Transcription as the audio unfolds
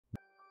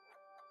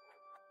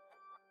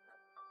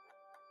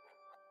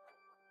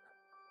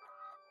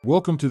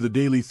Welcome to the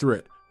Daily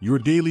Threat, your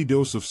daily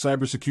dose of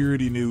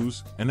cybersecurity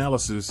news,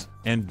 analysis,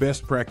 and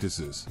best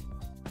practices.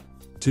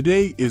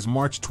 Today is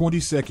March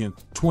 22nd,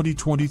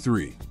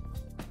 2023.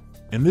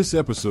 In this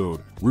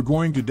episode, we're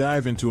going to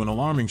dive into an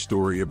alarming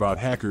story about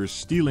hackers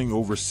stealing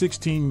over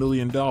 $16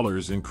 million in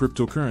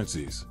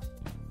cryptocurrencies.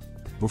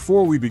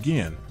 Before we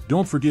begin,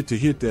 don't forget to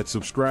hit that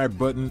subscribe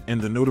button and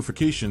the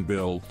notification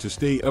bell to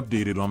stay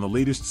updated on the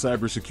latest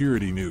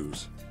cybersecurity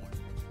news.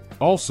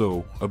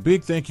 Also, a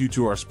big thank you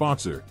to our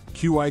sponsor,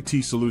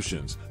 QIT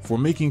Solutions, for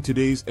making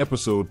today's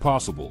episode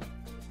possible.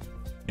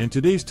 In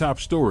today's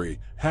top story,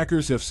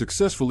 hackers have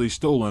successfully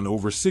stolen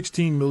over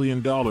 $16 million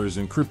in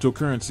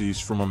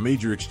cryptocurrencies from a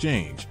major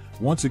exchange,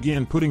 once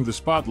again putting the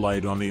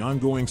spotlight on the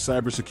ongoing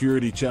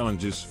cybersecurity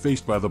challenges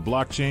faced by the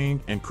blockchain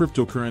and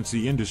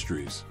cryptocurrency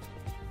industries.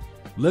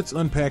 Let's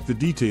unpack the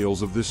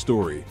details of this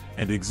story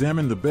and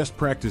examine the best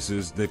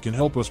practices that can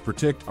help us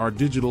protect our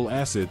digital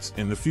assets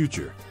in the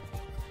future.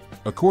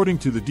 According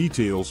to the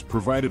details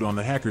provided on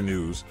the Hacker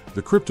News,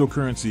 the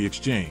cryptocurrency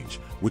exchange,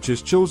 which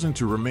has chosen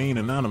to remain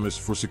anonymous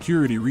for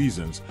security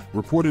reasons,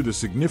 reported a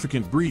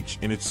significant breach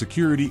in its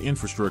security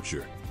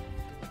infrastructure.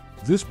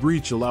 This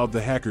breach allowed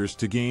the hackers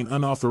to gain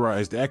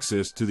unauthorized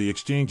access to the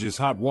exchange's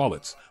hot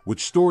wallets,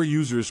 which store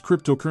users'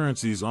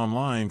 cryptocurrencies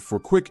online for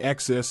quick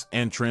access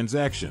and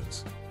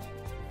transactions.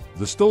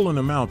 The stolen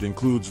amount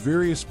includes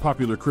various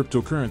popular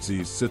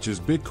cryptocurrencies such as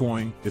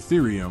Bitcoin,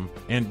 Ethereum,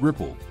 and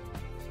Ripple.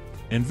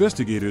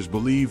 Investigators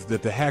believe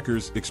that the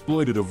hackers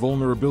exploited a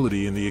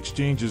vulnerability in the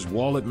exchange's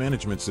wallet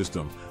management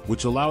system,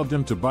 which allowed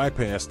them to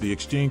bypass the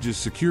exchange's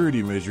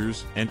security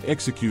measures and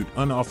execute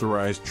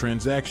unauthorized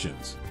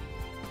transactions.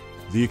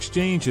 The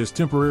exchange has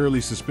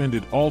temporarily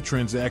suspended all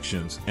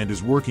transactions and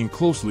is working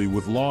closely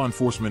with law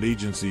enforcement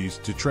agencies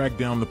to track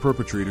down the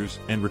perpetrators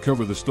and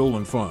recover the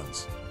stolen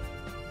funds.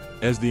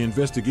 As the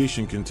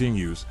investigation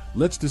continues,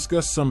 let's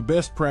discuss some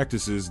best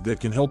practices that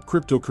can help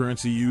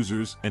cryptocurrency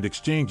users and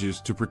exchanges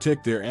to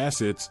protect their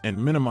assets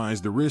and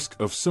minimize the risk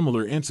of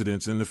similar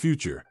incidents in the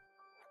future.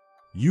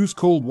 Use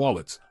cold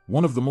wallets.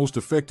 One of the most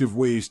effective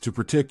ways to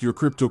protect your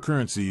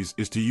cryptocurrencies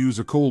is to use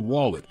a cold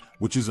wallet,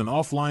 which is an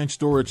offline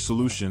storage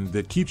solution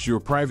that keeps your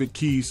private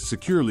keys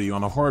securely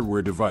on a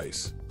hardware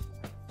device.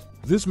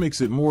 This makes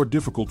it more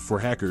difficult for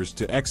hackers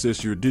to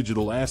access your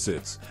digital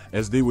assets,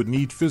 as they would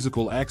need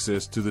physical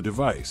access to the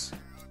device.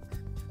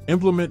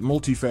 Implement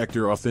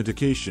multi-factor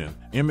authentication.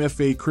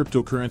 MFA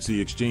cryptocurrency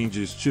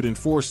exchanges should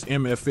enforce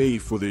MFA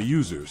for their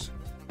users.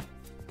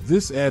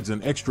 This adds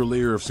an extra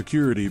layer of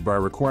security by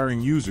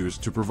requiring users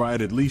to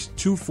provide at least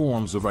two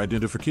forms of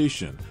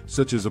identification,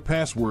 such as a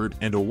password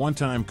and a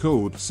one-time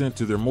code sent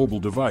to their mobile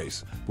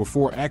device,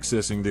 before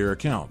accessing their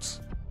accounts.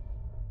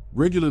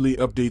 Regularly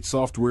update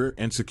software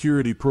and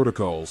security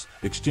protocols.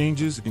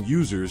 Exchanges and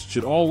users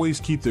should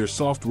always keep their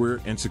software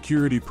and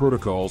security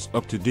protocols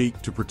up to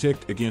date to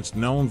protect against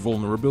known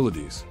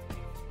vulnerabilities.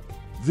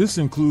 This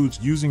includes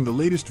using the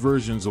latest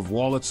versions of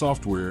wallet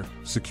software,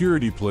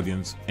 security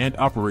plugins, and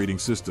operating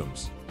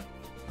systems.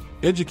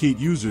 Educate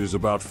users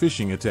about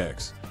phishing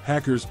attacks.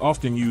 Hackers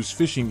often use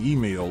phishing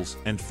emails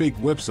and fake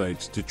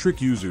websites to trick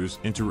users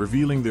into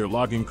revealing their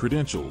login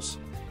credentials.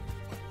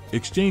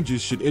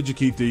 Exchanges should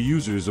educate their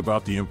users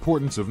about the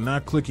importance of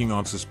not clicking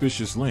on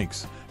suspicious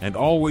links and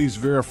always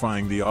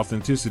verifying the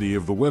authenticity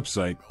of the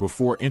website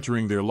before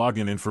entering their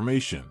login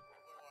information.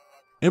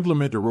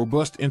 Implement a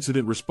robust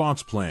incident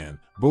response plan.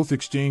 Both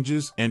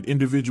exchanges and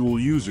individual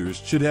users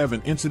should have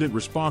an incident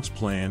response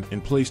plan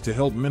in place to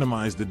help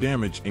minimize the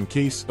damage in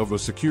case of a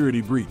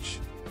security breach.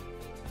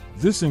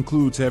 This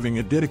includes having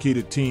a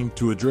dedicated team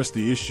to address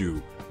the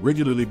issue,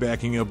 regularly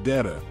backing up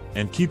data,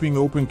 and keeping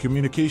open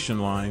communication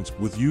lines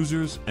with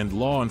users and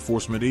law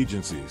enforcement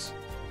agencies.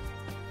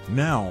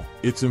 Now,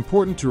 it's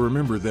important to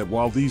remember that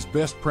while these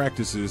best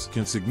practices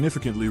can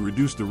significantly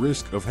reduce the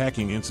risk of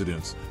hacking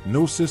incidents,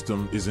 no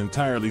system is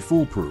entirely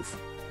foolproof.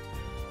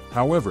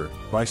 However,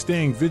 by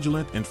staying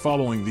vigilant and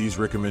following these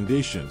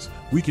recommendations,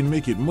 we can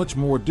make it much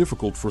more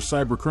difficult for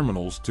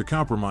cybercriminals to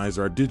compromise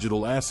our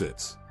digital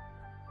assets.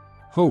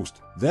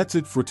 Host, that's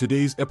it for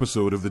today's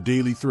episode of the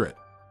Daily Threat.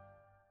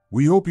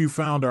 We hope you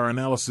found our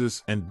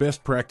analysis and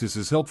best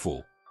practices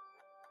helpful.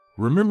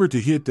 Remember to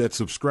hit that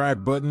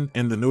subscribe button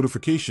and the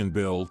notification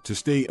bell to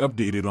stay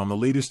updated on the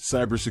latest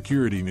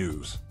cybersecurity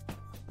news.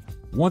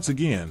 Once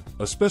again,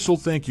 a special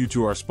thank you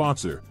to our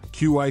sponsor,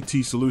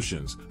 QIT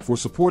Solutions, for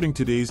supporting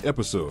today's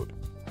episode.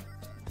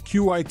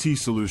 QIT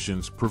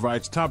Solutions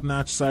provides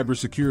top-notch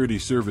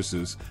cybersecurity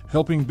services,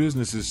 helping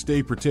businesses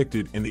stay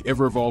protected in the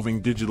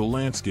ever-evolving digital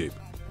landscape.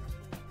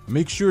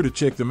 Make sure to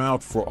check them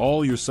out for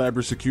all your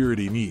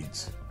cybersecurity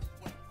needs.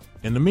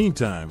 In the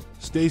meantime,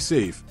 stay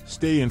safe,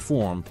 stay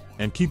informed,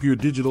 and keep your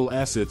digital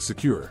assets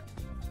secure.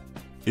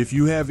 If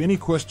you have any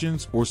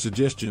questions or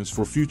suggestions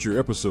for future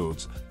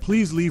episodes,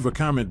 please leave a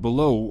comment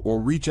below or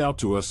reach out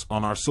to us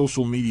on our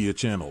social media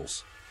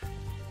channels.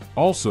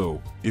 Also,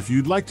 if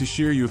you'd like to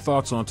share your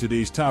thoughts on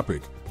today's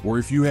topic, or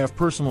if you have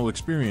personal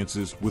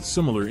experiences with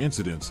similar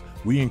incidents,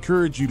 we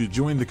encourage you to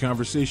join the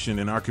conversation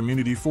in our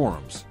community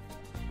forums.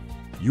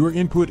 Your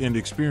input and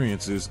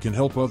experiences can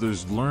help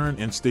others learn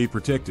and stay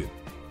protected.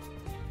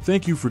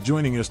 Thank you for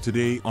joining us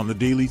today on the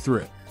Daily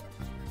Threat.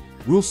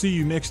 We'll see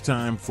you next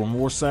time for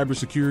more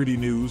cybersecurity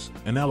news,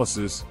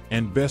 analysis,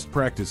 and best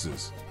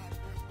practices.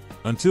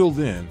 Until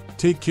then,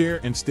 take care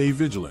and stay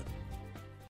vigilant.